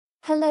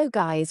Hello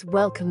guys,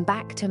 welcome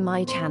back to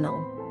my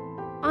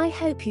channel. I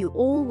hope you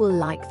all will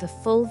like the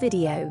full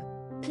video.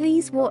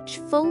 Please watch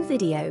full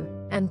video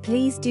and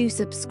please do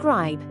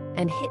subscribe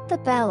and hit the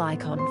bell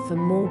icon for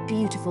more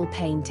beautiful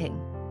painting.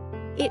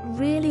 It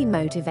really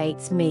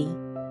motivates me.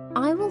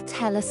 I will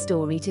tell a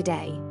story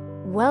today.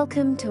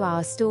 Welcome to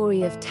our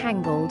story of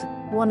Tangled,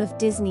 one of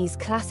Disney's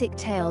classic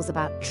tales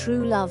about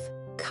true love,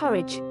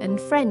 courage and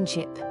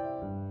friendship.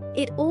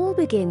 It all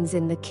begins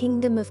in the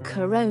kingdom of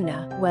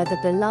Corona, where the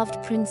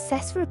beloved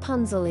Princess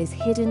Rapunzel is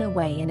hidden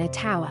away in a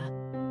tower.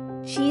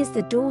 She is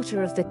the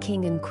daughter of the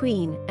king and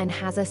queen and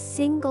has a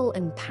single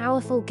and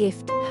powerful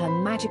gift, her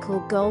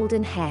magical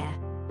golden hair,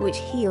 which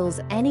heals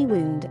any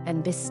wound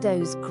and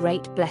bestows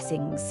great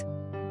blessings.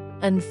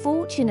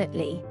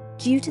 Unfortunately,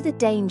 due to the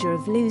danger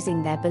of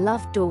losing their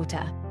beloved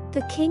daughter,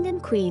 the king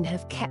and queen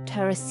have kept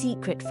her a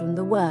secret from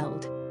the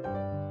world.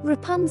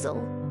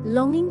 Rapunzel,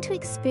 longing to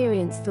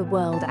experience the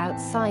world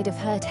outside of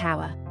her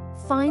tower,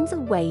 finds a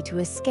way to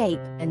escape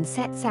and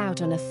sets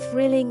out on a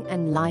thrilling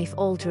and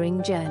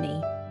life-altering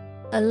journey.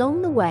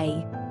 Along the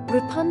way,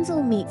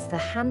 Rapunzel meets the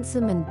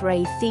handsome and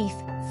brave thief,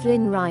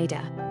 Flynn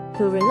Rider,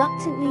 who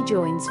reluctantly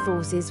joins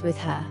forces with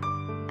her.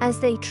 As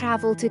they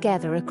travel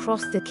together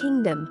across the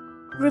kingdom,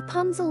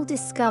 Rapunzel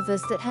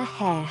discovers that her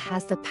hair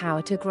has the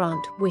power to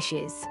grant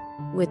wishes.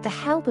 With the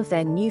help of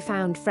their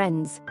newfound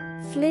friends,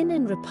 Flynn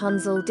and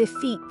Rapunzel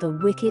defeat the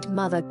wicked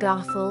Mother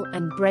Gothel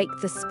and break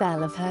the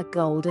spell of her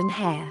golden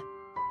hair.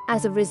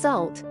 As a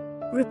result,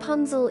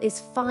 Rapunzel is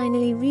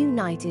finally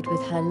reunited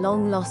with her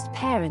long-lost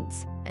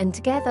parents, and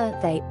together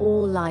they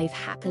all live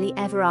happily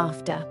ever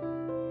after.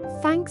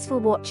 Thanks for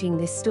watching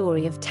this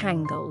story of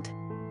Tangled.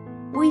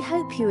 We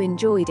hope you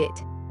enjoyed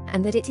it,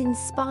 and that it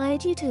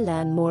inspired you to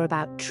learn more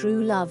about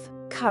true love,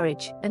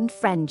 courage, and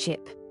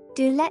friendship.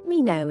 Do let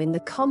me know in the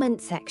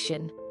comment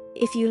section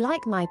if you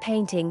like my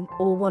painting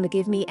or want to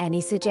give me any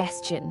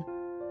suggestion.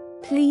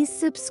 Please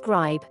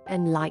subscribe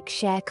and like,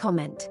 share,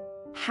 comment.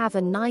 Have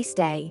a nice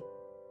day.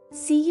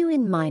 See you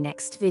in my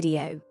next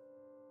video.